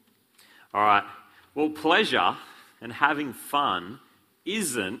All right. Well, pleasure and having fun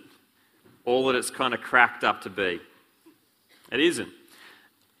isn't all that it's kind of cracked up to be. It isn't.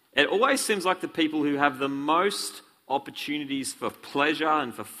 It always seems like the people who have the most opportunities for pleasure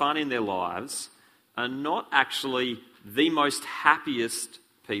and for fun in their lives are not actually the most happiest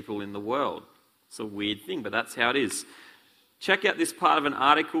people in the world. It's a weird thing, but that's how it is. Check out this part of an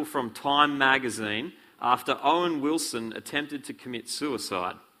article from Time magazine after Owen Wilson attempted to commit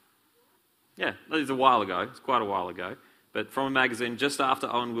suicide. Yeah, that was a while ago. It's quite a while ago. But from a magazine just after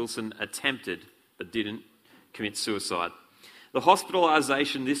Owen Wilson attempted, but didn't, commit suicide. The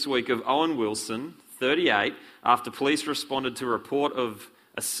hospitalisation this week of Owen Wilson, 38, after police responded to a report of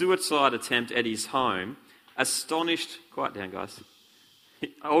a suicide attempt at his home, astonished... Quiet down, guys.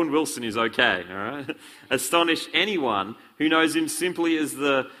 Owen Wilson is okay, all right? Astonished anyone who knows him simply as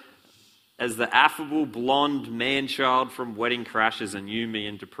the affable blonde man-child from Wedding Crashers and You, Me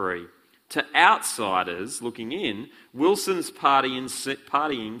and Dupree. To outsiders looking in, Wilson's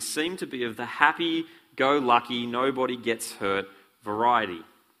partying seemed to be of the happy-go-lucky, nobody-gets-hurt variety,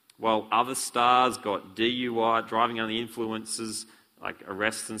 while other stars got DUI, driving under the influences, like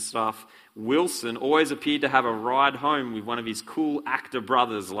arrests and stuff. Wilson always appeared to have a ride home with one of his cool actor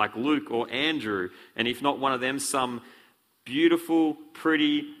brothers like Luke or Andrew, and if not one of them, some beautiful,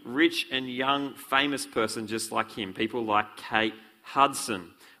 pretty, rich and young, famous person just like him, people like Kate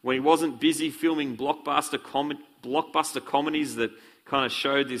Hudson. When he wasn't busy filming blockbuster comedies that kind of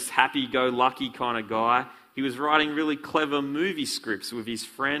showed this happy-go-lucky kind of guy, he was writing really clever movie scripts with his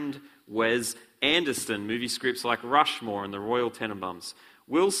friend Wes Anderson, movie scripts like Rushmore and The Royal Tenenbaums.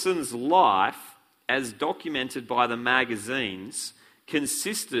 Wilson's life, as documented by the magazines,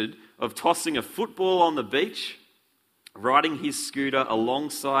 consisted of tossing a football on the beach, riding his scooter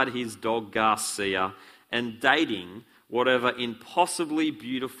alongside his dog Garcia, and dating whatever impossibly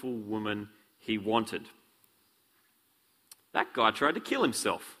beautiful woman he wanted. That guy tried to kill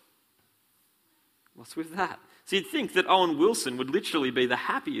himself. What's with that? So you'd think that Owen Wilson would literally be the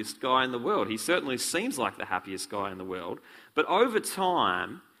happiest guy in the world. He certainly seems like the happiest guy in the world. But over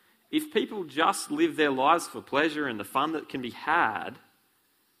time, if people just live their lives for pleasure and the fun that can be had,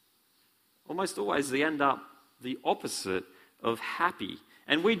 almost always they end up the opposite of happy.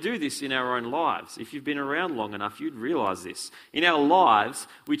 And we do this in our own lives. If you've been around long enough, you'd realise this. In our lives,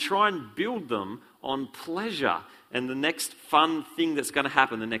 we try and build them on pleasure and the next fun thing that's going to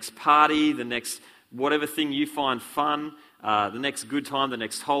happen, the next party, the next whatever thing you find fun, the next good time, the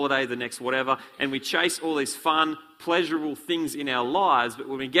next holiday, the next whatever. And we chase all these fun, pleasurable things in our lives. But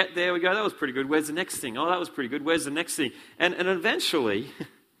when we get there, we go, that was pretty good. Where's the next thing? Oh, that was pretty good. Where's the next thing? And eventually,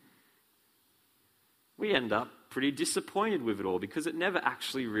 we end up pretty disappointed with it all because it never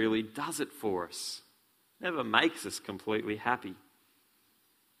actually really does it for us. Never makes us completely happy.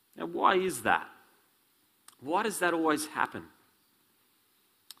 Now, why is that? Why does that always happen?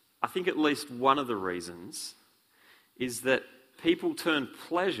 I think at least one of the reasons is that people turn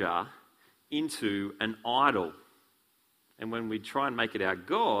pleasure into an idol. And when we try and make it our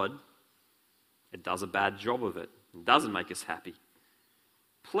God, it does a bad job of it. It doesn't make us happy.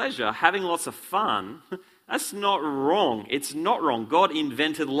 Pleasure, having lots of fun, that's not wrong. It's not wrong. God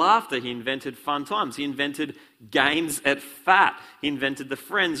invented laughter. He invented fun times. He invented games at PHAT. He invented the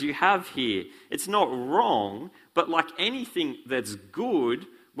friends you have here. It's not wrong, but like anything that's good,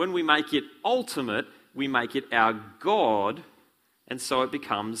 when we make it ultimate, we make it our God, and so it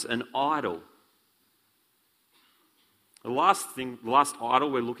becomes an idol. The last idol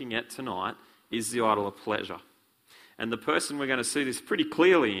we're looking at tonight is the idol of pleasure. And the person we're going to see this pretty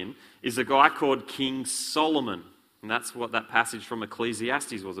clearly in is a guy called King Solomon. And that's what that passage from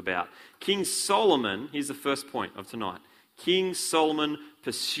Ecclesiastes was about. King Solomon, here's the first point of tonight. King Solomon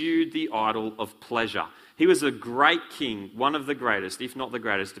pursued the idol of pleasure. He was a great king, one of the greatest, if not the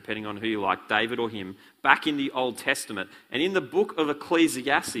greatest, depending on who you like, David or him, back in the Old Testament. And in the book of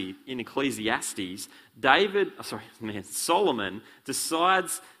Ecclesiastes, Solomon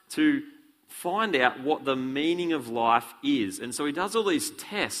decides to find out what the meaning of life is. And so he does all these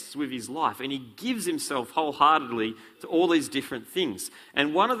tests with his life and he gives himself wholeheartedly to all these different things.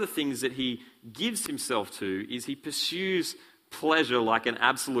 And one of the things that he gives himself to is he pursues pleasure like an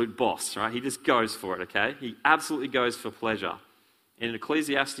absolute boss, right? He just goes for it, okay? He absolutely goes for pleasure. In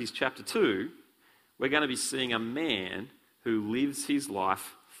Ecclesiastes chapter 2, we're going to be seeing a man who lives his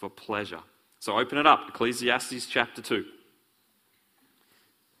life for pleasure. So open it up, Ecclesiastes chapter 2.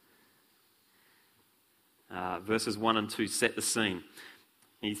 Verses 1 and 2 set the scene.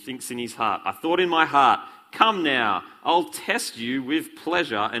 He thinks in his heart, I thought in my heart, come now, I'll test you with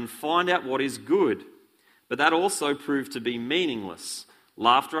pleasure and find out what is good. But that also proved to be meaningless.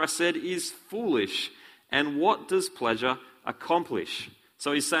 Laughter, I said, is foolish. And what does pleasure accomplish?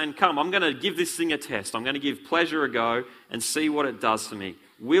 So he's saying, come, I'm going to give this thing a test. I'm going to give pleasure a go and see what it does for me.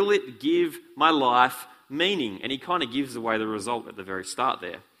 Will it give my life meaning? And he kind of gives away the result at the very start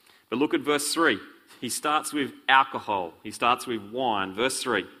there. But look at verse 3. He starts with alcohol. He starts with wine. Verse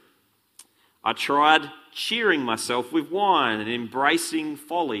 3. I tried cheering myself with wine and embracing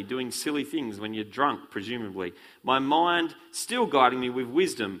folly, doing silly things when you're drunk, presumably. My mind still guiding me with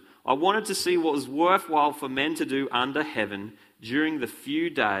wisdom. I wanted to see what was worthwhile for men to do under heaven during the few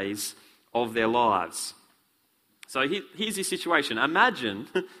days of their lives. So here's the situation. Imagine,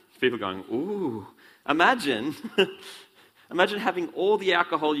 people going, ooh, imagine having all the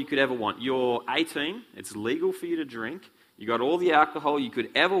alcohol you could ever want. You're 18, it's legal for you to drink. You got all the alcohol you could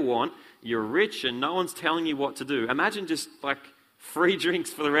ever want. You're rich and no one's telling you what to do. Imagine just like free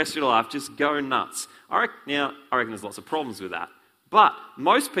drinks for the rest of your life. Just go nuts. I reckon there's lots of problems with that. But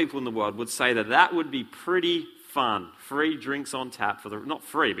most people in the world would say that would be pretty fun. Free drinks on tap not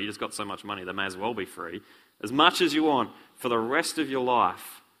free, but you just got so much money, they may as well be free. As much as you want for the rest of your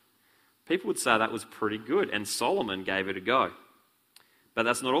life. People would say that was pretty good. And Solomon gave it a go. But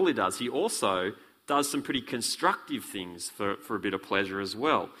that's not all he does. He also does some pretty constructive things for a bit of pleasure as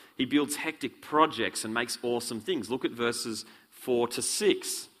well. He builds hectic projects and makes awesome things. Look at verses 4 to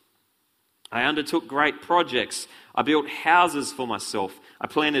 6. I undertook great projects. I built houses for myself. I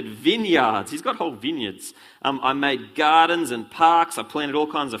planted vineyards. He's got whole vineyards. I made gardens and parks. I planted all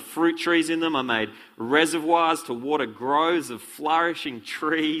kinds of fruit trees in them. I made reservoirs to water groves of flourishing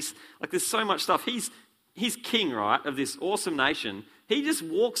trees. Like there's so much stuff. He's king, right, of this awesome nation. He just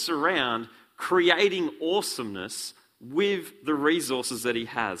walks around creating awesomeness with the resources that he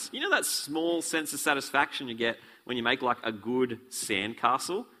has. You know that small sense of satisfaction you get when you make like a good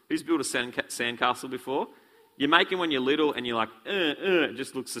sandcastle? Who's built a sandcastle before? You make them when you're little and you're like, it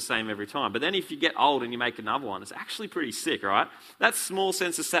just looks the same every time. But then if you get old and you make another one, it's actually pretty sick, right? That small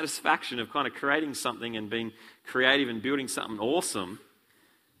sense of satisfaction of kind of creating something and being creative and building something awesome.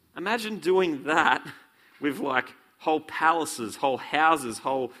 Imagine doing that with like whole palaces, whole houses,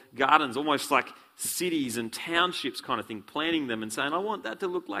 whole gardens, almost like cities and townships kind of thing, planning them and saying, I want that to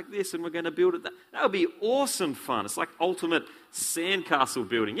look like this and we're going to build it. That would be awesome fun. It's like ultimate sandcastle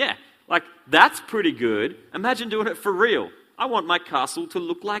building. Yeah, like that's pretty good. Imagine doing it for real. I want my castle to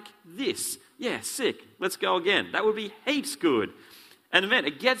look like this. Yeah, sick. Let's go again. That would be heaps good. And man,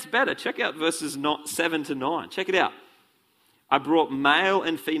 it gets better. Check out verses 7 to 9. Check it out. I brought male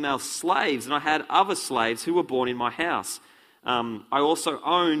and female slaves, and I had other slaves who were born in my house. I also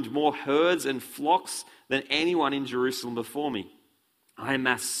owned more herds and flocks than anyone in Jerusalem before me. I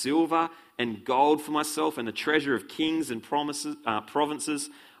amassed silver and gold for myself and the treasure of kings and provinces.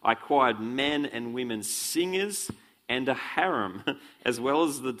 I acquired men and women singers and a harem, as well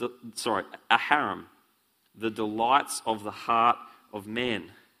as a harem, the delights of the heart of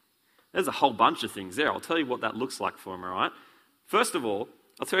men. There's a whole bunch of things there. I'll tell you what that looks like for him, all right? First of all,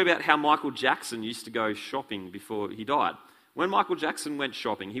 I'll tell you about how Michael Jackson used to go shopping before he died. When Michael Jackson went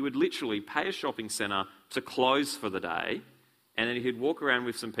shopping, he would literally pay a shopping centre to close for the day, and then he'd walk around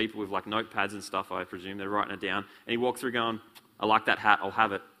with some people with like notepads and stuff, I presume, they're writing it down, and he'd walk through going, I like that hat, I'll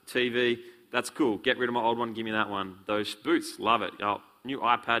have it. TV, that's cool, get rid of my old one, give me that one. Those boots, love it. Oh, new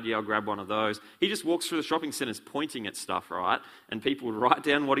iPad, yeah, I'll grab one of those. He just walks through the shopping centres pointing at stuff, right? And people would write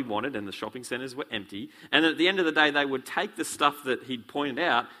down what he wanted, and the shopping centres were empty. And at the end of the day, they would take the stuff that he'd pointed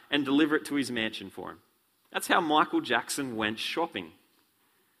out and deliver it to his mansion for him. That's how Michael Jackson went shopping.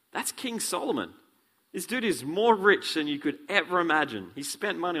 That's King Solomon. This dude is more rich than you could ever imagine. He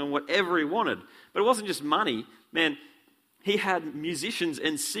spent money on whatever he wanted. But it wasn't just money. Man, he had musicians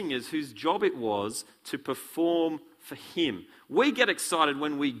and singers whose job it was to perform for him. We get excited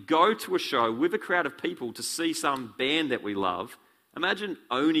when we go to a show with a crowd of people to see some band that we love. Imagine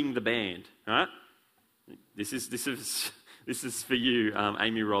owning the band, right? This is for you,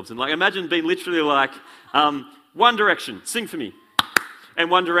 Amy Robson. Like, imagine being literally like, One Direction, sing for me. And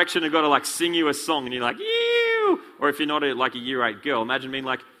One Direction have got to like sing you a song, and you're like, ew! Or if you're not like a year 8 girl, imagine being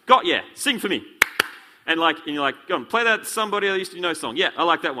like, got ya, sing for me. And you're like, go on, play that Somebody I Used to Know song. Yeah, I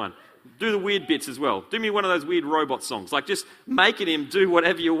like that one. Do the weird bits as well. Do me one of those weird robot songs. Like just making him do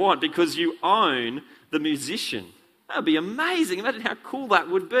whatever you want because you own the musician. That would be amazing. Imagine how cool that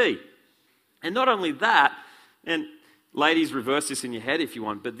would be. And not only that, and ladies, reverse this in your head if you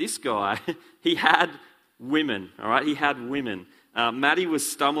want, but this guy, he had women, all right? He had women. Maddie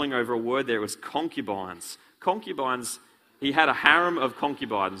was stumbling over a word there. It was concubines. Concubines, he had a harem of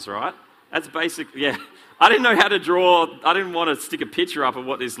concubines, right? That's basic, yeah. I didn't know how to draw. I didn't want to stick a picture up of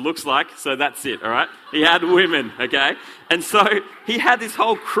what this looks like, so that's it, all right? He had women, okay? And so he had this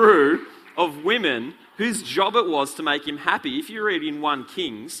whole crew of women whose job it was to make him happy. If you read in 1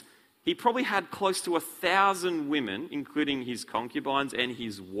 Kings, he probably had close to 1,000 women, including his concubines and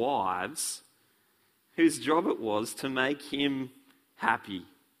his wives, whose job it was to make him happy.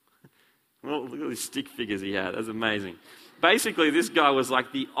 Well, look at these stick figures he had. That's amazing. Basically, this guy was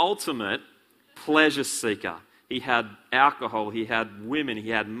like the ultimate pleasure seeker. He had alcohol, he had women, he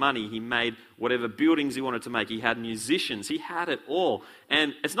had money, he made whatever buildings he wanted to make, he had musicians, he had it all.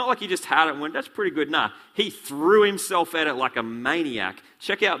 And it's not like he just had it and went, that's pretty good. Nah, he threw himself at it like a maniac.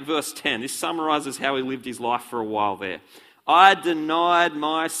 Check out verse 10. This summarizes how he lived his life for a while there. I denied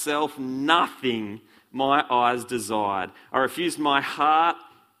myself nothing my eyes desired. I refused my heart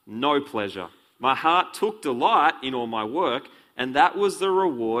no pleasure. My heart took delight in all my work, and that was the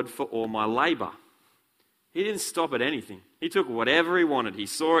reward for all my labour. He didn't stop at anything. He took whatever he wanted. He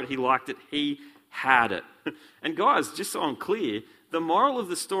saw it, he liked it, he had it. And guys, just so I'm clear, the moral of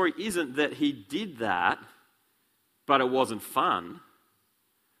the story isn't that he did that, but it wasn't fun.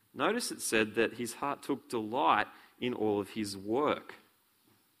 Notice it said that his heart took delight in all of his work.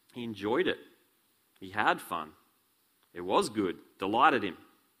 He enjoyed it. He had fun. It was good. Delighted him.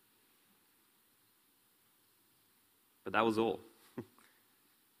 But that was all.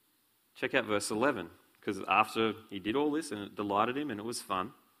 Check out verse 11. Because after he did all this and it delighted him and it was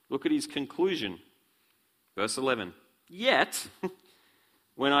fun, look at his conclusion. Verse 11. Yet,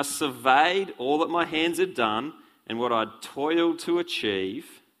 when I surveyed all that my hands had done and what I'd toiled to achieve,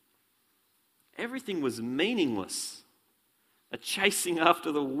 everything was meaningless. A chasing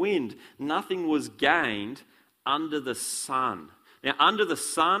after the wind. Nothing was gained under the sun. Now, under the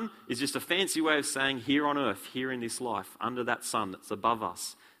sun is just a fancy way of saying here on earth, here in this life, under that sun that's above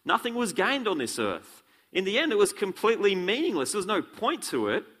us. Nothing was gained on this earth. In the end, it was completely meaningless. There was no point to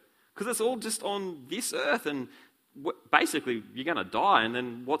it because it's all just on this earth. And basically, you're going to die. And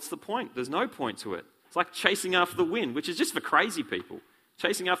then what's the point? There's no point to it. It's like chasing after the wind, which is just for crazy people.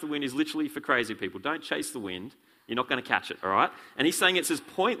 Chasing after the wind is literally for crazy people. Don't chase the wind. You're not going to catch it, all right? And he's saying it's as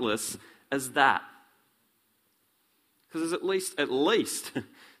pointless as that. Because there's at least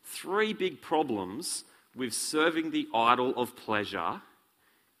 3 big problems with serving the idol of pleasure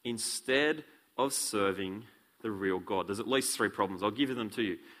instead of serving the real God. There's at least 3 problems. I'll give them to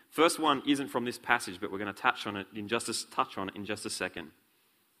you. First one isn't from this passage, but we're going to touch on it in just a second.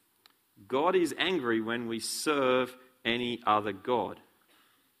 God is angry when we serve any other God.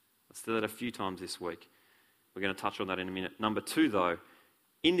 Let's do that a few times this week. We're going to touch on that in a minute. Number 2, though,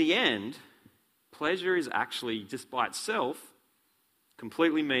 in the end, pleasure is actually, just by itself,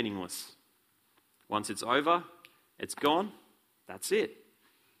 completely meaningless. Once it's over, it's gone, that's it.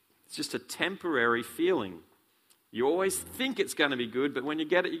 It's just a temporary feeling. You always think it's going to be good, but when you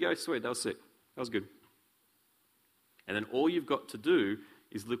get it, you go, sweet, that was sick. That was good. And then all you've got to do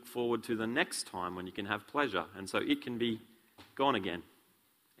is look forward to the next time when you can have pleasure. And so it can be gone again.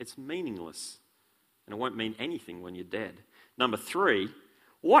 It's meaningless. And it won't mean anything when you're dead. Number 3,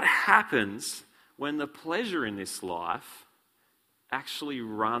 what happens when the pleasure in this life actually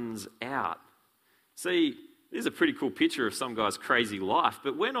runs out? See, this is a pretty cool picture of some guy's crazy life,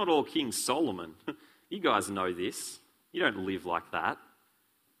 but we're not all King Solomon. You guys know this. You don't live like that.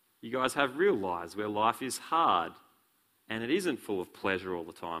 You guys have real lives where life is hard and it isn't full of pleasure all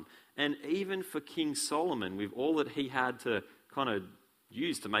the time. And even for King Solomon, with all that he had to kind of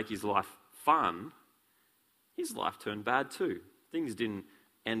use to make his life fun, his life turned bad too. Things didn't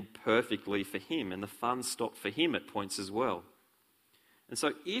end perfectly for him, and the fun stopped for him at points as well. And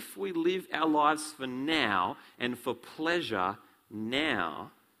so if we live our lives for now and for pleasure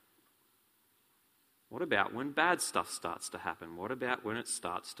now, what about when bad stuff starts to happen? What about when it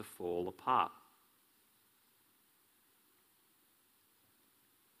starts to fall apart?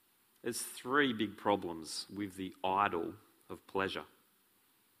 There's 3 big problems with the idol of pleasure.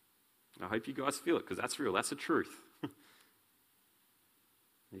 I hope you guys feel it, because that's real. That's the truth.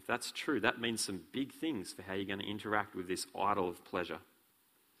 If that's true, that means some big things for how you're going to interact with this idol of pleasure.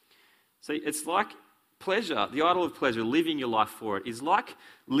 See, it's like pleasure, the idol of pleasure, living your life for it, is like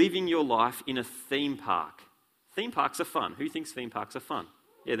living your life in a theme park. Theme parks are fun. Who thinks theme parks are fun?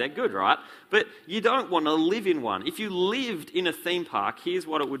 Yeah, they're good, right? But you don't want to live in one. If you lived in a theme park, here's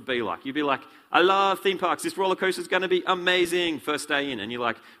what it would be like. You'd be like, I love theme parks. This roller coaster is going to be amazing. First day in. And you're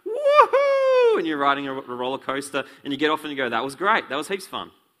like, woohoo! And you're riding a roller coaster and you get off and you go, that was great. That was heaps fun.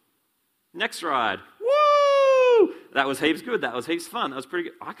 Next ride. Woo! That was heaps good. That was heaps fun. That was pretty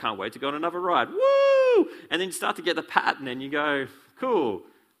good. I can't wait to go on another ride. Woo! And then you start to get the pattern and you go, cool.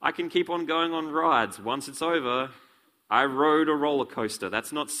 I can keep on going on rides. Once it's over, I rode a roller coaster.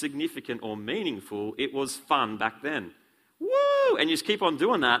 That's not significant or meaningful. It was fun back then. Woo! And you just keep on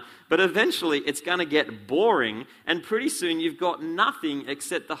doing that. But eventually it's going to get boring. And pretty soon you've got nothing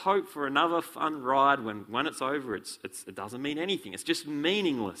except the hope for another fun ride. When it's over, it doesn't mean anything. It's just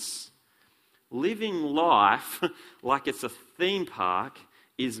meaningless. Living life like it's a theme park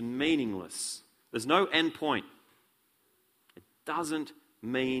is meaningless. There's no end point. It doesn't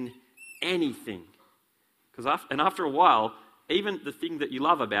mean anything. And after a while, even the thing that you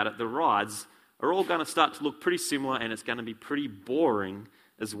love about it, the rides, are all going to start to look pretty similar, and it's going to be pretty boring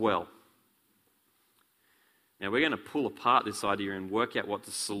as well. Now, we're going to pull apart this idea and work out what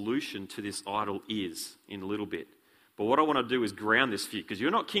the solution to this idol is in a little bit. But what I want to do is ground this for you, because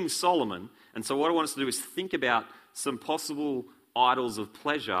you're not King Solomon, and so what I want us to do is think about some possible idols of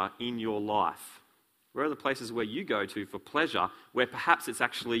pleasure in your life. Where are the places where you go to for pleasure, where perhaps it's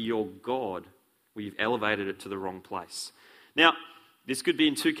actually your God, where you've elevated it to the wrong place? Now, this could be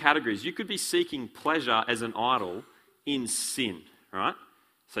in two categories. You could be seeking pleasure as an idol in sin, right?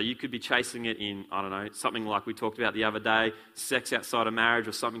 So you could be chasing it in, I don't know, something like we talked about the other day, sex outside of marriage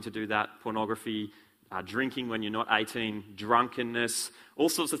or something to do that, pornography, drinking when you're not 18, drunkenness, all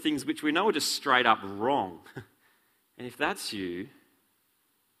sorts of things which we know are just straight up wrong. And if that's you,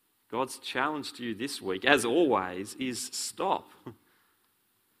 God's challenge to you this week, as always, is stop.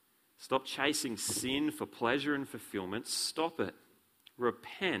 Stop chasing sin for pleasure and fulfillment. Stop it.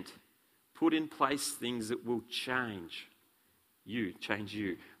 Repent. Put in place things that will change you.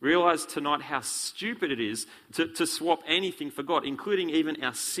 Realize tonight how stupid it is to swap anything for God, including even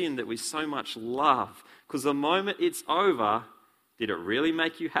our sin that we so much love. Because the moment it's over, did it really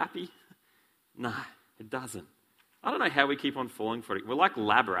make you happy? No, it doesn't. I don't know how we keep on falling for it. We're like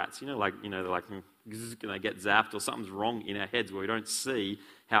lab rats, they're like, they get zapped or something's wrong in our heads where we don't see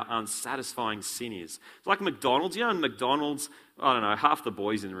how unsatisfying sin is. It's like McDonald's. In McDonald's, I don't know, half the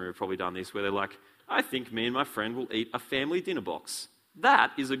boys in the room have probably done this, where they're like, I think me and my friend will eat a family dinner box.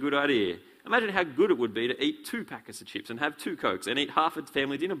 That is a good idea. Imagine how good it would be to eat 2 packets of chips and have 2 Cokes and eat half a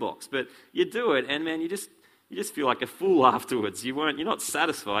family dinner box. But you do it, and man, you just feel like a fool afterwards. You're not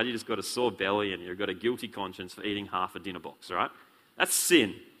satisfied. You just got a sore belly and you've got a guilty conscience for eating half a dinner box, right? That's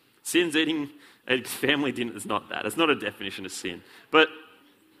sin. Sin's eating a family dinner. It's not that. It's not a definition of sin. But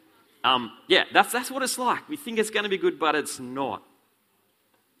that's what it's like. We think it's going to be good, but it's not.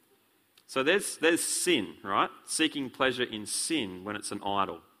 So there's sin, right? Seeking pleasure in sin when it's an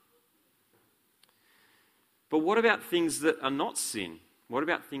idol. But what about things that are not sin? What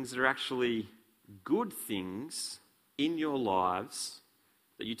about things that are actually good things in your lives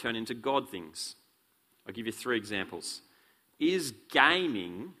that you turn into God things? I'll give you 3 examples. Is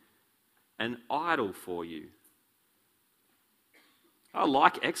gaming an idol for you? I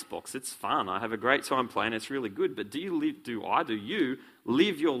like Xbox. It's fun. I have a great time playing. It's really good. But do you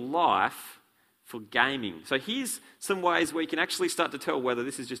live your life for gaming? So here's some ways where you can actually start to tell whether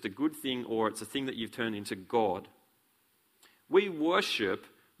this is just a good thing or it's a thing that you've turned into God. We worship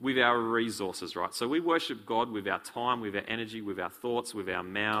with our resources, right? So we worship God with our time, with our energy, with our thoughts, with our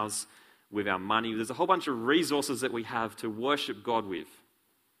mouths, with our money. There's a whole bunch of resources that we have to worship God with.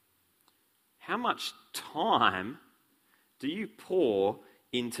 How much time do you pour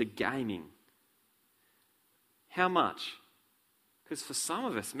into gaming? How much? Because for some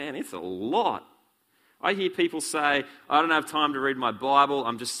of us, man, it's a lot. I hear people say, I don't have time to read my Bible,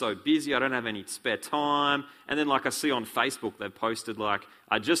 I'm just so busy, I don't have any spare time. And then I see on Facebook, they've posted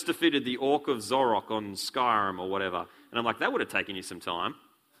I just defeated the Orc of Zorok on Skyrim or whatever. And I'm like, that would have taken you some time.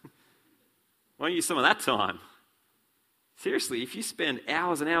 Why don't you use some of that time? Seriously, if you spend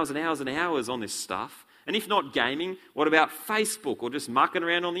hours and hours and hours and hours on this stuff, and if not gaming, what about Facebook or just mucking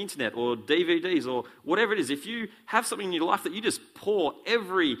around on the internet or DVDs or whatever it is? If you have something in your life that you just pour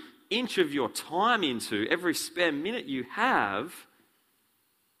every inch of your time into, every spare minute you have,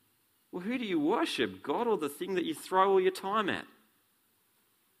 well, who do you worship, God or the thing that you throw all your time at?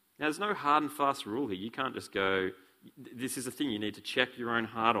 Now, there's no hard and fast rule here. You can't just go, this is a thing you need to check your own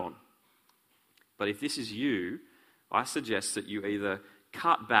heart on. But if this is you, I suggest that you either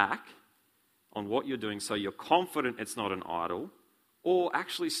cut back on what you're doing so you're confident it's not an idol, or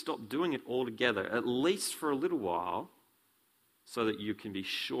actually stop doing it altogether, at least for a little while, so that you can be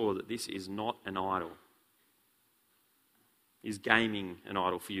sure that this is not an idol. Is gaming an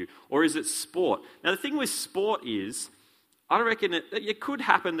idol for you? Or is it sport? Now, the thing with sport is, I reckon it could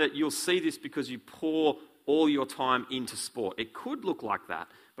happen that you'll see this because you pour all your time into sport. It could look like that.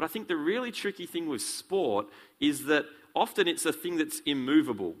 But I think the really tricky thing with sport is that often it's a thing that's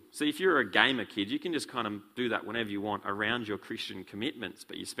immovable. So if you're a gamer kid, you can just kind of do that whenever you want around your Christian commitments,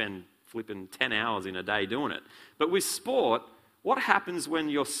 but you spend flipping 10 hours in a day doing it. But with sport, what happens when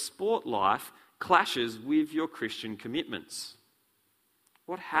your sport life clashes with your Christian commitments?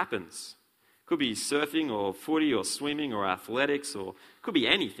 What happens? Could be surfing or footy or swimming or athletics, or could be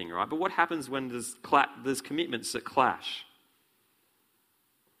anything, right? But what happens when there's commitments that clash?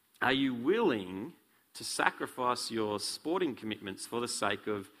 Are you willing to sacrifice your sporting commitments for the sake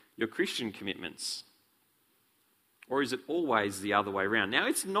of your Christian commitments? Or is it always the other way around? Now,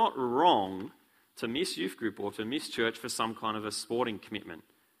 it's not wrong to miss youth group or to miss church for some kind of a sporting commitment.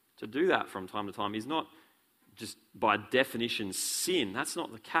 To do that from time to time is not just by definition sin. That's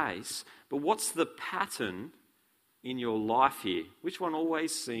not the case. But what's the pattern in your life here? Which one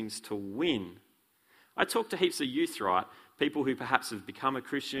always seems to win? I talk to heaps of youth, right? People who perhaps have become a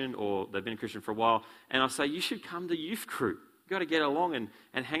Christian or they've been a Christian for a while, and I say, you should come to youth group. You've got to get along and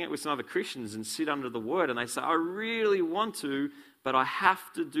hang out with some other Christians and sit under the word. And they say, I really want to, but I have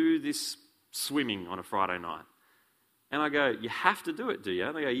to do this swimming on a Friday night. And I go, you have to do it, do you?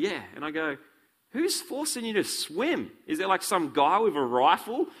 And they go, yeah. And I go, who's forcing you to swim? Is there like some guy with a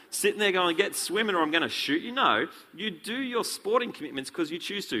rifle sitting there going, get swimming or I'm going to shoot you? No, you do your sporting commitments because you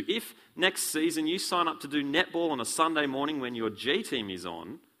choose to. If next season you sign up to do netball on a Sunday morning when your G team is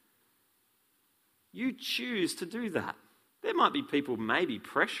on, you choose to do that. There might be people maybe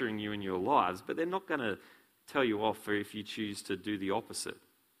pressuring you in your lives, but they're not going to tell you off for if you choose to do the opposite.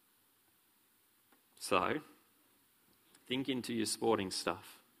 So, think into your sporting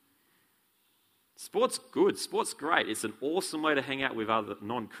stuff. Sport's good. Sport's great. It's an awesome way to hang out with other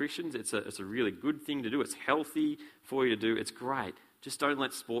non-Christians. It's a really good thing to do. It's healthy for you to do. It's great. Just don't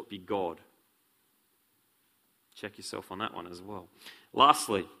let sport be God. Check yourself on that one as well.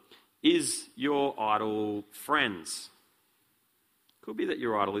 Lastly, is your idol friends? Could be that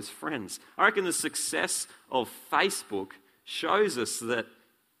your idol is friends. I reckon the success of Facebook shows us that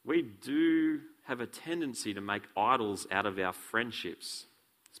we do have a tendency to make idols out of our friendships.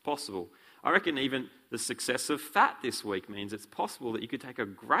 It's possible. I reckon even the success of PHAT this week means it's possible that you could take a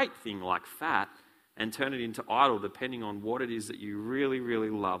great thing like PHAT and turn it into idol depending on what it is that you really, really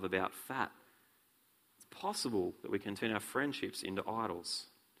love about PHAT. It's possible that we can turn our friendships into idols.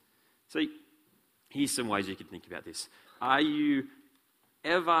 See, here's some ways you could think about this. Are you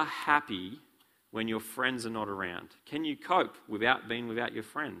ever happy when your friends are not around? Can you cope without being without your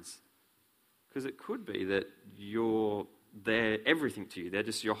friends? Because it could be that they're everything to you. They're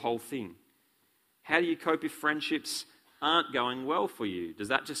just your whole thing. How do you cope if friendships aren't going well for you? Does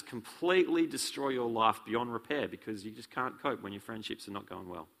that just completely destroy your life beyond repair because you just can't cope when your friendships are not going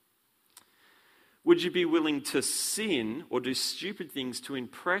well? Would you be willing to sin or do stupid things to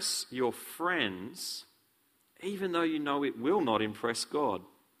impress your friends even though you know it will not impress God?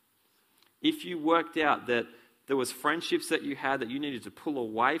 If you worked out that there was friendships that you had that you needed to pull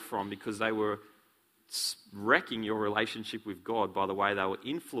away from because they were wrecking your relationship with God by the way they were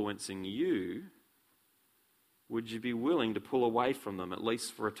influencing you, would you be willing to pull away from them, at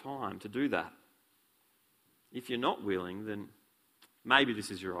least for a time, to do that? If you're not willing, then maybe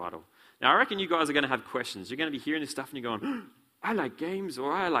this is your idol. Now, I reckon you guys are going to have questions. You're going to be hearing this stuff and you're going, I like games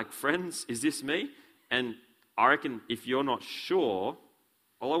or I like friends. Is this me? And I reckon if you're not sure,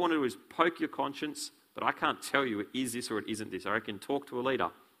 all I want to do is poke your conscience, but I can't tell you it is this or it isn't this. I reckon talk to a leader,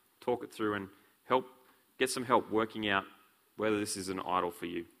 talk it through and get some help working out whether this is an idol for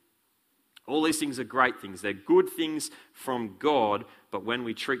you. All these things are great things. They're good things from God, but when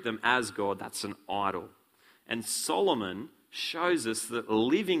we treat them as God, that's an idol. And Solomon shows us that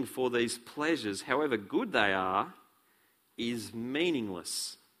living for these pleasures, however good they are, is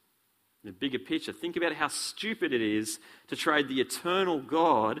meaningless. The bigger picture, think about how stupid it is to trade the eternal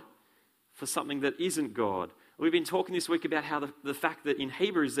God for something that isn't God. We've been talking this week about how the fact that in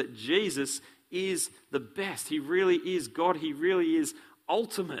Hebrews that Jesus is the best. He really is God. He really is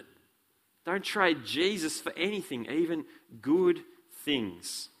ultimate. Don't trade Jesus for anything, even good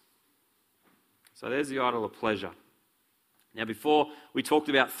things. So there's the idol of pleasure. Now, before we talked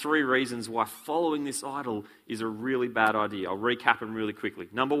about 3 reasons why following this idol is a really bad idea. I'll recap them really quickly.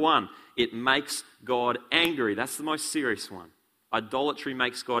 Number 1, it makes God angry. That's the most serious one. Idolatry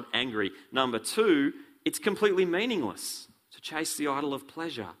makes God angry. Number 2, it's completely meaningless to chase the idol of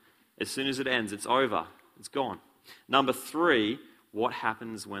pleasure. As soon as it ends, it's over. It's gone. Number 3, what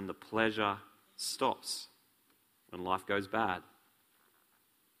happens when the pleasure stops? When life goes bad?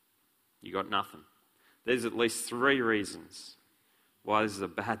 You got nothing. There's at least 3 reasons why this is a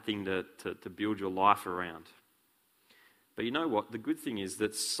bad thing to build your life around. But you know what? The good thing is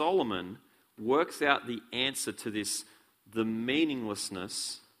that Solomon works out the answer to this the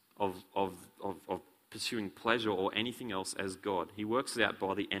meaninglessness of pursuing pleasure or anything else as God. He works it out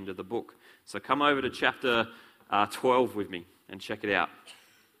by the end of the book. So come over to chapter 12 with me and check it out.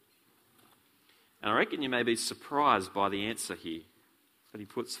 And I reckon you may be surprised by the answer here that he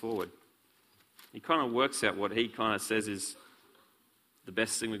puts forward. He kind of works out what he kind of says is the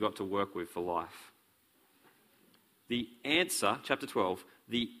best thing we've got to work with for life. The answer, chapter 12,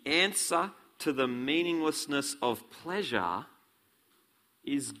 the answer to the meaninglessness of pleasure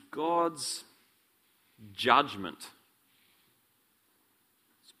is God's judgment.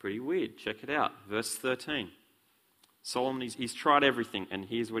 It's pretty weird. Check it out. Verse 13. Solomon, he's tried everything, and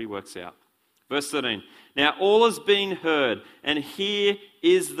here's what he works out. Verse 13. Now all has been heard, and here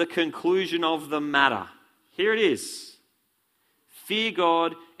is the conclusion of the matter. Here it is. Fear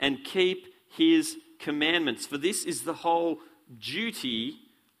God and keep his commandments, for this is the whole duty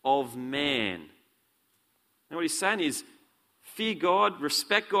of man. And what he's saying is, fear God,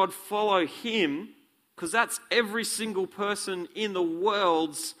 respect God, follow him, because that's every single person in the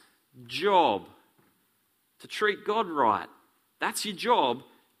world's job. To treat God right. That's your job.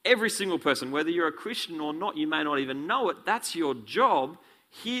 Every single person, whether you're a Christian or not, you may not even know it, that's your job.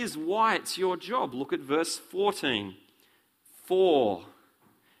 Here's why it's your job. Look at verse 14. For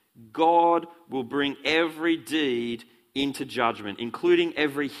God will bring every deed into judgment, including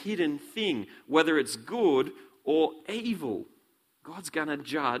every hidden thing, whether it's good or evil. God's going to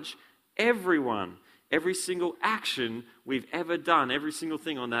judge everyone, every single action we've ever done, every single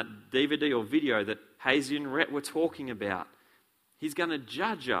thing on that DVD or video that Hazy and Rhett were talking about. He's going to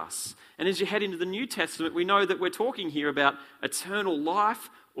judge us. And as you head into the New Testament, we know that we're talking here about eternal life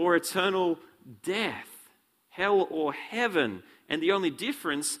or eternal death, hell or heaven. And the only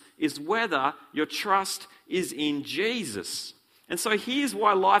difference is whether your trust is in Jesus. And so here's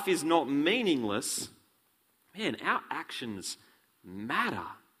why life is not meaningless. Man, our actions matter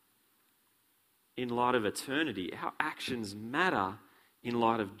in light of eternity. Our actions matter in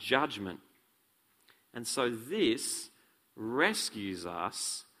light of judgment. And so this rescues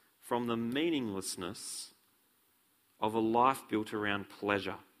us from the meaninglessness of a life built around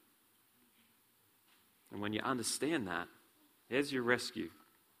pleasure. And when you understand that, there's your rescue.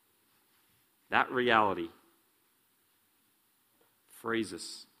 That reality frees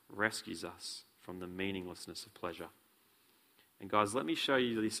us, rescues us from the meaninglessness of pleasure. And guys, let me show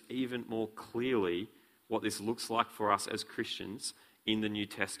you this even more clearly, what this looks like for us as Christians in the New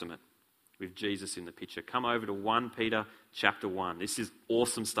Testament, with Jesus in the picture. Come over to 1 Peter chapter 1. This is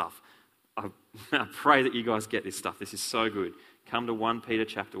awesome stuff. I pray that you guys get this stuff. This is so good. Come to 1 Peter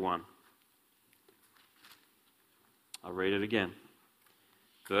chapter 1. I'll read it again.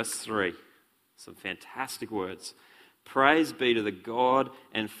 Verse 3. Some fantastic words. Praise be to the God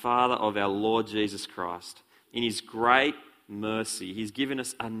and Father of our Lord Jesus Christ. In his great mercy, he's given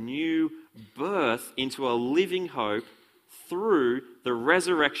us a new birth into a living hope through the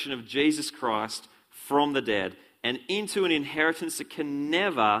resurrection of Jesus Christ from the dead, and into an inheritance that can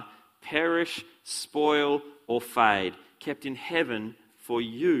never perish, spoil, or fade, kept in heaven for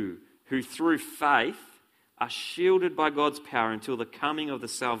you, who through faith are shielded by God's power until the coming of the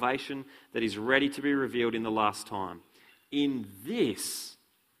salvation that is ready to be revealed in the last time. In this,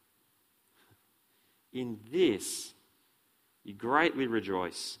 you greatly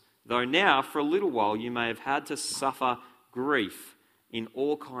rejoice, though now for a little while you may have had to suffer grief in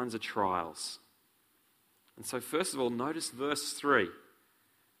all kinds of trials. And so first of all, notice verse 3.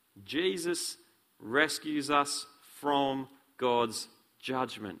 Jesus rescues us from God's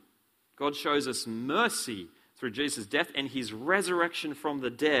judgment. God shows us mercy through Jesus' death and his resurrection from the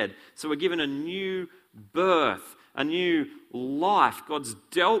dead. So we're given a new birth, a new life. God's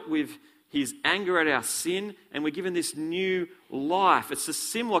dealt with his anger at our sin, and we're given this new life. It's a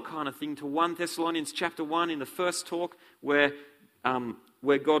similar kind of thing to 1 Thessalonians chapter 1 in the first talk, where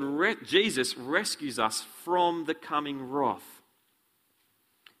Jesus rescues us from the coming wrath.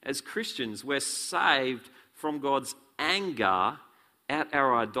 As Christians, we're saved from God's anger at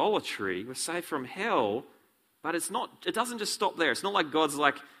our idolatry. We're saved from hell, but it doesn't just stop there. It's not like God's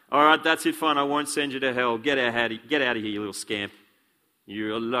like, all right, that's it, fine, I won't send you to hell. Get out of here, you little scamp.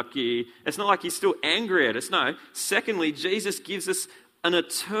 You're lucky. It's not like he's still angry at us. No. Secondly, Jesus gives us an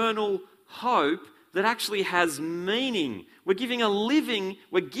eternal hope that actually has meaning. We're given a living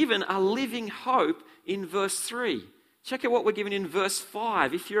hope in verse 3. Check out what we're given in verse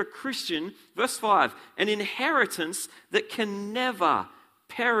 5. If you're a Christian, verse 5, an inheritance that can never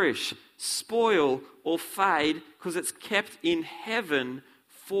perish, spoil, or fade, because it's kept in heaven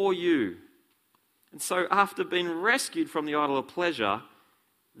for you. And so after being rescued from the idol of pleasure,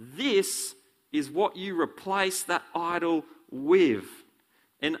 this is what you replace that idol with.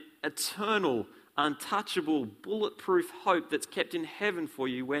 An eternal, untouchable, bulletproof hope that's kept in heaven for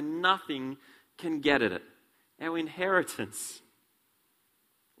you where nothing can get at it. Our inheritance.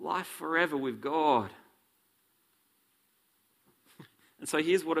 Life forever with God. And so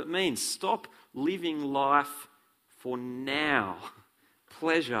here's what it means. Stop living life for now.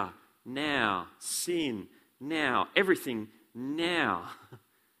 Pleasure now. Sin now. Everything now.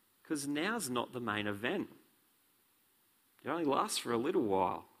 Because now's not the main event. It only lasts for a little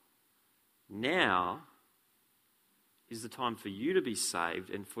while. Now is the time for you to be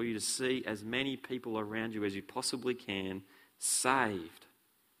saved and for you to see as many people around you as you possibly can saved.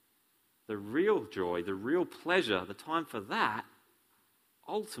 The real joy, the real pleasure, the time for that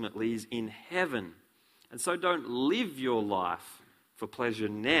ultimately is in heaven. And so don't live your life for pleasure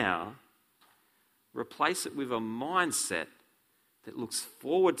now. Replace it with a mindset that looks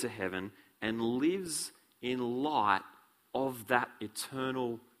forward to heaven and lives in light of that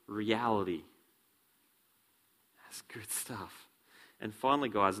eternal reality. That's good stuff. And finally,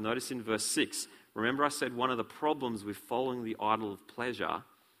 guys, notice in verse 6, remember I said one of the problems with following the idol of pleasure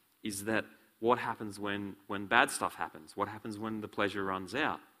is that what happens when bad stuff happens? What happens when the pleasure runs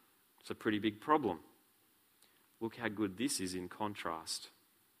out? It's a pretty big problem. Look how good this is in contrast.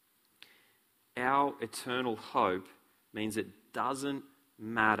 Our eternal hope means it doesn't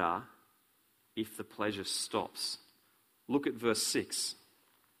matter if the pleasure stops. Look at verse 6.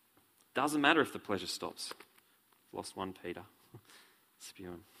 Doesn't matter if the pleasure stops. Lost one, Peter.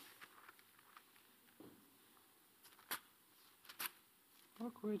 Spewing.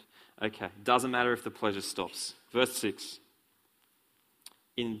 Awkward. Okay, doesn't matter if the pleasure stops. Verse 6.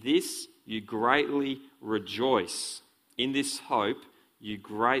 In this you greatly rejoice. In this hope you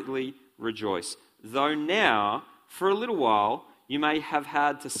greatly rejoice. Though now, for a little while, you may have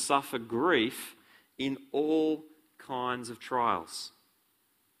had to suffer grief in all kinds of trials.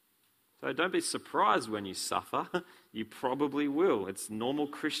 So don't be surprised when you suffer. You probably will. It's normal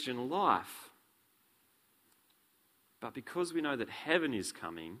Christian life. But because we know that heaven is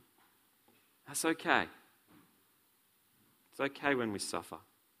coming, that's okay. It's okay when we suffer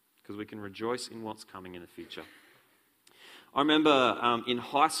because we can rejoice in what's coming in the future. I remember in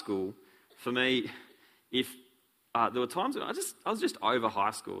high school, for me, there were times when I was just over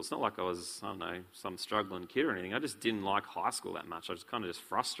high school. It's not like I was, I don't know, some struggling kid or anything. I just didn't like high school that much. I was kind of just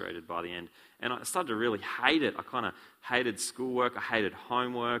frustrated by the end. And I started to really hate it. I kind of hated schoolwork. I hated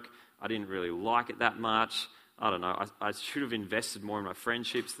homework. I didn't really like it that much. I don't know. I should have invested more in my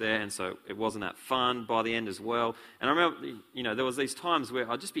friendships there, and so it wasn't that fun by the end as well. And I remember, there was these times where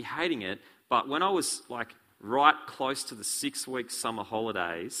I'd just be hating it, but when I was like right close to the 6-week summer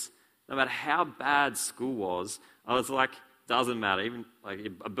holidays, no matter how bad school was, I was like, doesn't matter. Even like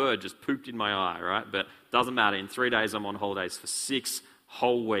a bird just pooped in my eye, right? But doesn't matter. In 3 days, I'm on holidays for 6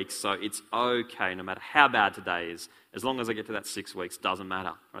 whole weeks, so it's okay. No matter how bad today is, as long as I get to that 6 weeks, doesn't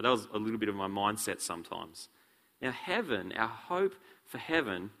matter. Right? That was a little bit of my mindset sometimes. Now, heaven, our hope for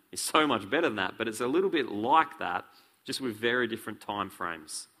heaven is so much better than that, but it's a little bit like that, just with very different time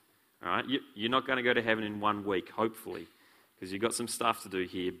frames. All right? You're not going to go to heaven in 1 week, hopefully, because you've got some stuff to do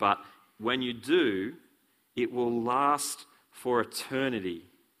here. But when you do, it will last for eternity.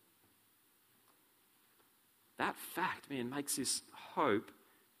 That fact, man, makes this hope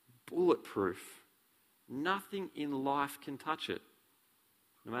bulletproof. Nothing in life can touch it.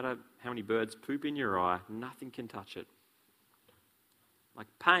 No matter how many birds poop in your eye, nothing can touch it. Like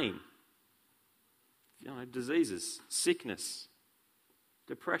pain, diseases, sickness,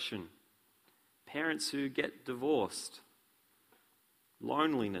 depression, parents who get divorced,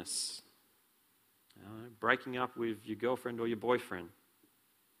 loneliness, breaking up with your girlfriend or your boyfriend,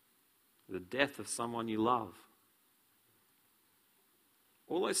 the death of someone you love.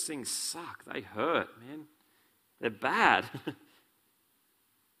 All those things suck. They hurt, man. They're bad.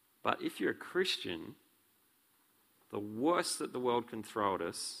 But if you're a Christian, the worst that the world can throw at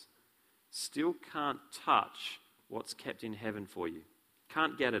us still can't touch what's kept in heaven for you.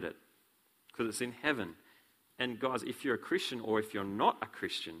 Can't get at it because it's in heaven. And guys, if you're a Christian or if you're not a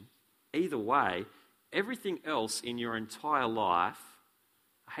Christian, either way, everything else in your entire life,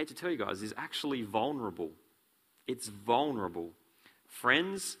 I hate to tell you guys, is actually vulnerable. It's vulnerable.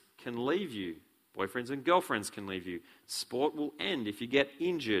 Friends can leave you. Boyfriends and girlfriends can leave you. Sport will end if you get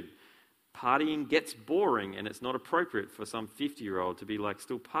injured. Partying gets boring and it's not appropriate for some 50-year-old to be like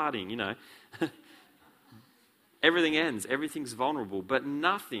still partying, Everything ends. Everything's vulnerable. But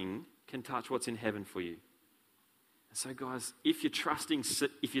nothing can touch what's in heaven for you. So guys, if you're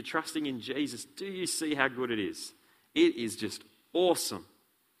trusting in Jesus, do you see how good it is? It is just awesome.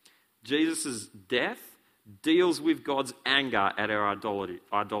 Jesus' death deals with God's anger at our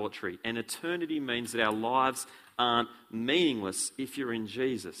idolatry. And eternity means that our lives aren't meaningless if you're in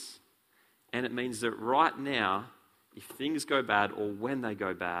Jesus. And it means that right now, if things go bad or when they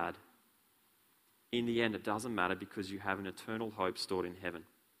go bad, in the end it doesn't matter because you have an eternal hope stored in heaven.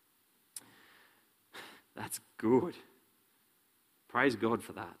 That's good. Praise God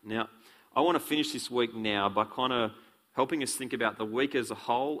for that. Now, I want to finish this week now by kind of helping us think about the week as a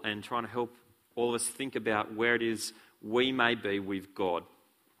whole and trying to help all of us think about where it is we may be with God.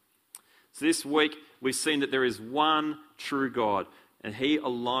 So this week, we've seen that there is one true God, and He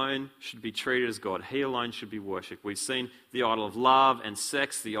alone should be treated as God. He alone should be worshipped. We've seen the idol of love and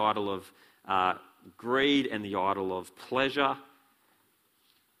sex, the idol of greed, and the idol of pleasure.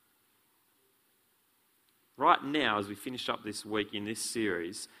 Right now, as we finish up this week in this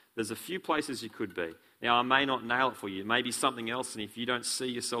series, there's a few places you could be. Now, I may not nail it for you. It may be something else, and if you don't see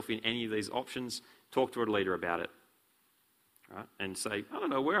yourself in any of these options, talk to a leader about it. Right? And say, I don't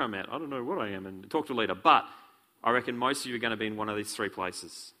know where I'm at. I don't know what I am, and talk to a leader. But I reckon most of you are going to be in one of these three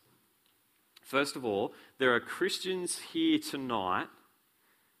places. First of all, there are Christians here tonight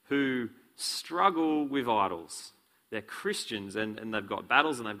who struggle with idols. They're Christians and they've got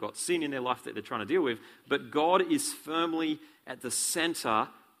battles and they've got sin in their life that they're trying to deal with, but God is firmly at the center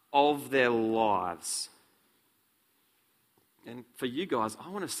of their lives. And for you guys, I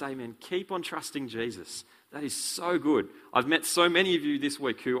want to say, man, keep on trusting Jesus. That is so good. I've met so many of you this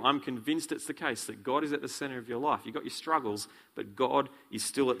week who I'm convinced it's the case that God is at the center of your life. You've got your struggles, but God is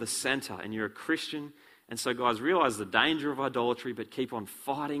still at the center, and you're a Christian. And so, guys, realize the danger of idolatry, but keep on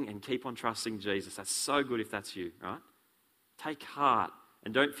fighting and keep on trusting Jesus. That's so good if that's you, right? Take heart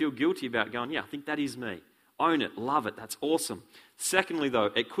and don't feel guilty about going, yeah, I think that is me. Own it, love it, that's awesome. Secondly, though,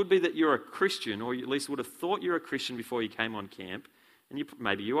 it could be that you're a Christian, or you at least would have thought you're a Christian before you came on camp, and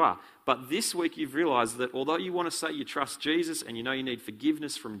maybe you are. But this week you've realised that although you want to say you trust Jesus and you know you need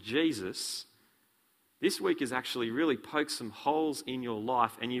forgiveness from Jesus, this week has actually really poked some holes in your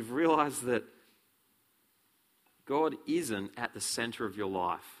life, and you've realised that God isn't at the centre of your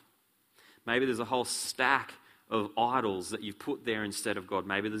life. Maybe there's a whole stack of idols that you've put there instead of God.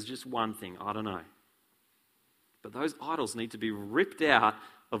 Maybe there's just one thing, I don't know. But those idols need to be ripped out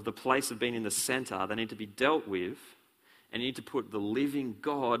of the place of being in the centre. They need to be dealt with, and you need to put the living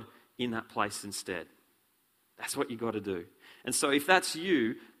God in that place instead. That's what you've got to do. And so if that's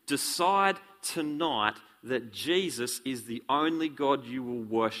you, decide tonight that Jesus is the only God you will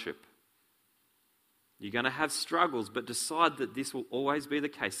worship. You're going to have struggles, but decide that this will always be the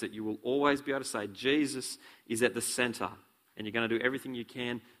case, that you will always be able to say Jesus is at the centre, and you're going to do everything you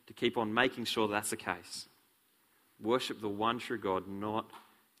can to keep on making sure that's the case. Worship the one true God, not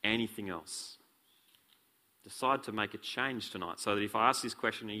anything else. Decide to make a change tonight so that if I ask this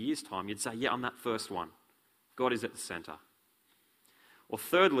question in a year's time, you'd say, yeah, I'm that first one. God is at the centre. Or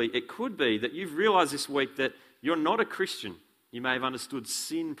thirdly, it could be that you've realised this week that you're not a Christian. You may have understood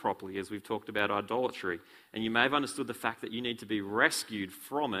sin properly, as we've talked about idolatry. And you may have understood the fact that you need to be rescued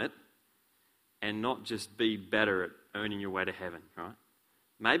from it and not just be better at earning your way to heaven, right?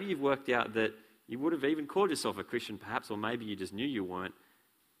 Maybe you've worked out that you would have even called yourself a Christian perhaps, or maybe you just knew you weren't.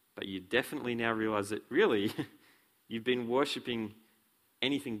 But you definitely now realise that really you've been worshipping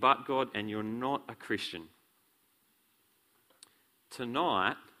anything but God and you're not a Christian.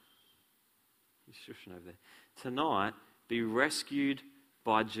 Tonight, be rescued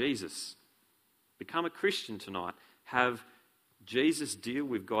by Jesus. Become a Christian tonight. Have Jesus deal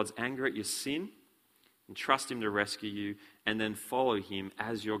with God's anger at your sin and trust Him to rescue you, and then follow Him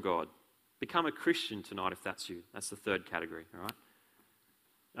as your God. Become a Christian tonight if that's you. That's the third category, all right?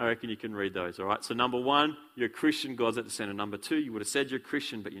 I reckon you can read those, all right? So number one, you're a Christian, God's at the centre. Number two, you would have said you're a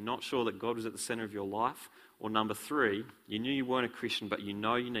Christian, but you're not sure that God was at the centre of your life. Or number three, you knew you weren't a Christian, but you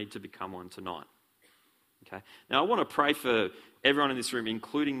know you need to become one tonight. Okay? Now, I want to pray for everyone in this room,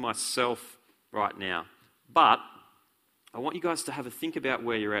 including myself right now. But I want you guys to have a think about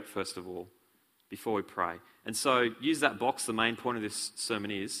where you're at, first of all, before we pray. And so use that box. The main point of this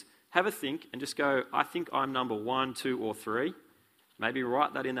sermon is, have a think and just go, I think I'm number 1, 2, or 3. Maybe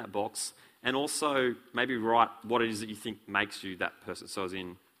write that in that box. And also maybe write what it is that you think makes you that person. So as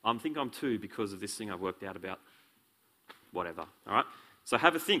in, I think I'm 2 because of this thing I've worked out about whatever. All right? So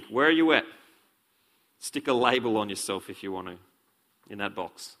have a think. Where are you at? Stick a label on yourself if you want to in that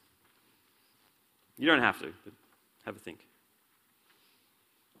box. You don't have to, but have a think.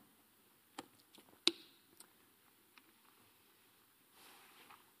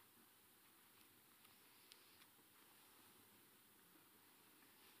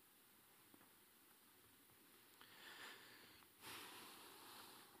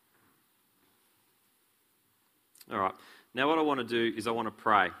 All right. Now what I want to do is I want to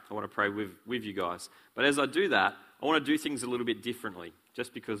pray. I want to pray with you guys. But as I do that, I want to do things a little bit differently,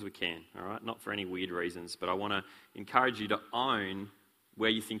 just because we can, all right? Not for any weird reasons, but I want to encourage you to own where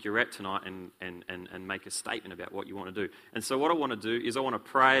you think you're at tonight and make a statement about what you want to do. And so what I want to do is I want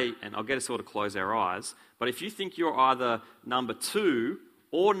to pray, and I'll get us all to close our eyes. But if you think you're either number 2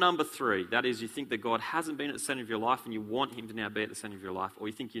 or number 3, that is, you think that God hasn't been at the centre of your life and you want him to now be at the centre of your life, or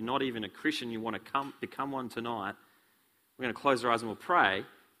you think you're not even a Christian, you want to become one tonight, we're going to close our eyes and we'll pray,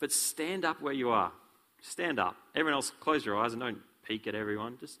 but stand up where you are. Stand up. Everyone else, close your eyes and don't peek at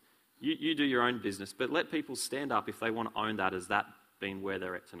everyone. Just you do your own business, but let people stand up if they want to own that as that being where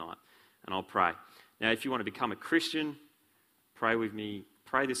they're at tonight. And I'll pray. Now, if you want to become a Christian, pray with me.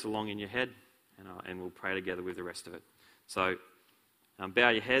 Pray this along in your head, and we'll pray together with the rest of it. So, bow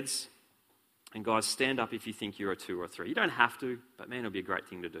your heads, and guys, stand up if you think you're a 2 or a 3. You don't have to, but man, it'll be a great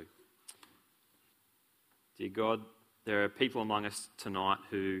thing to do. Dear God, there are people among us tonight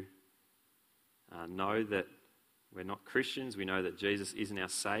who know that we're not Christians. We know that Jesus isn't our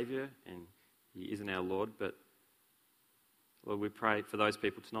Saviour and he isn't our Lord. But Lord, we pray for those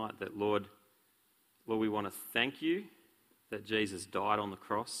people tonight that, Lord, we want to thank you that Jesus died on the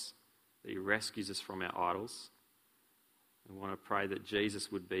cross, that he rescues us from our idols. We want to pray that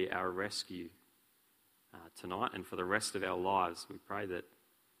Jesus would be our rescue tonight and for the rest of our lives. We pray that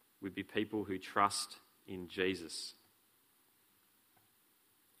we'd be people who trust in Jesus.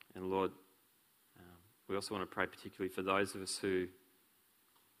 And Lord, we also want to pray particularly for those of us who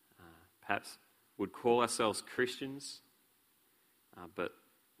perhaps would call ourselves Christians, but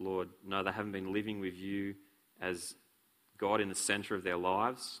Lord, no, they haven't been living with you as God in the centre of their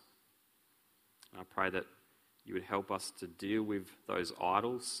lives. I pray that you would help us to deal with those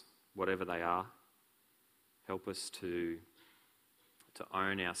idols, whatever they are. Help us to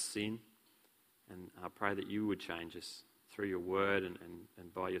own our sin. And I pray that you would change us through your word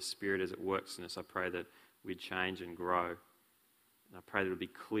and by your Spirit as it works in us. I pray that we'd change and grow. And I pray that it would be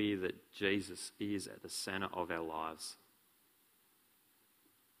clear that Jesus is at the centre of our lives.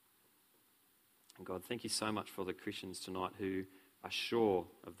 And God, thank you so much for the Christians tonight who are sure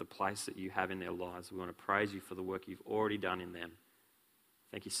of the place that you have in their lives. We want to praise you for the work you've already done in them.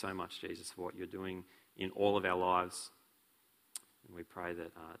 Thank you so much, Jesus, for what you're doing in all of our lives. And we pray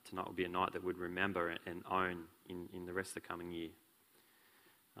that tonight will be a night that we'd remember and own in the rest of the coming year.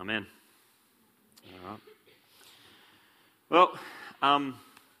 Amen. All right. Well,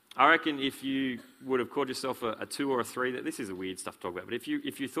 I reckon if you would have called yourself a 2 or a 3, this is a weird stuff to talk about, but if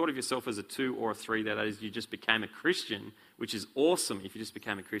you thought of yourself as a 2 or a 3, that is, you just became a Christian, which is awesome if you just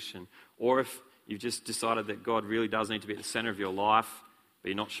became a Christian, or if you've just decided that God really does need to be at the centre of your life, but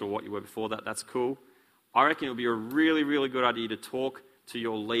you're not sure what you were before that, that's cool. I reckon it would be a really, really good idea to talk to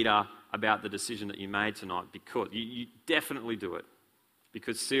your leader about the decision that you made tonight, because you definitely do it.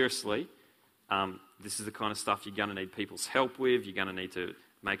 Because seriously, this is the kind of stuff you're going to need people's help with. You're going to need to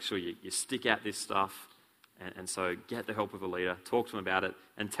make sure you stick out this stuff. And so get the help of a leader, talk to them about it,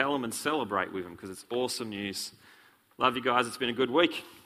 and tell them and celebrate with them, because it's awesome news. Love you guys. It's been a good week.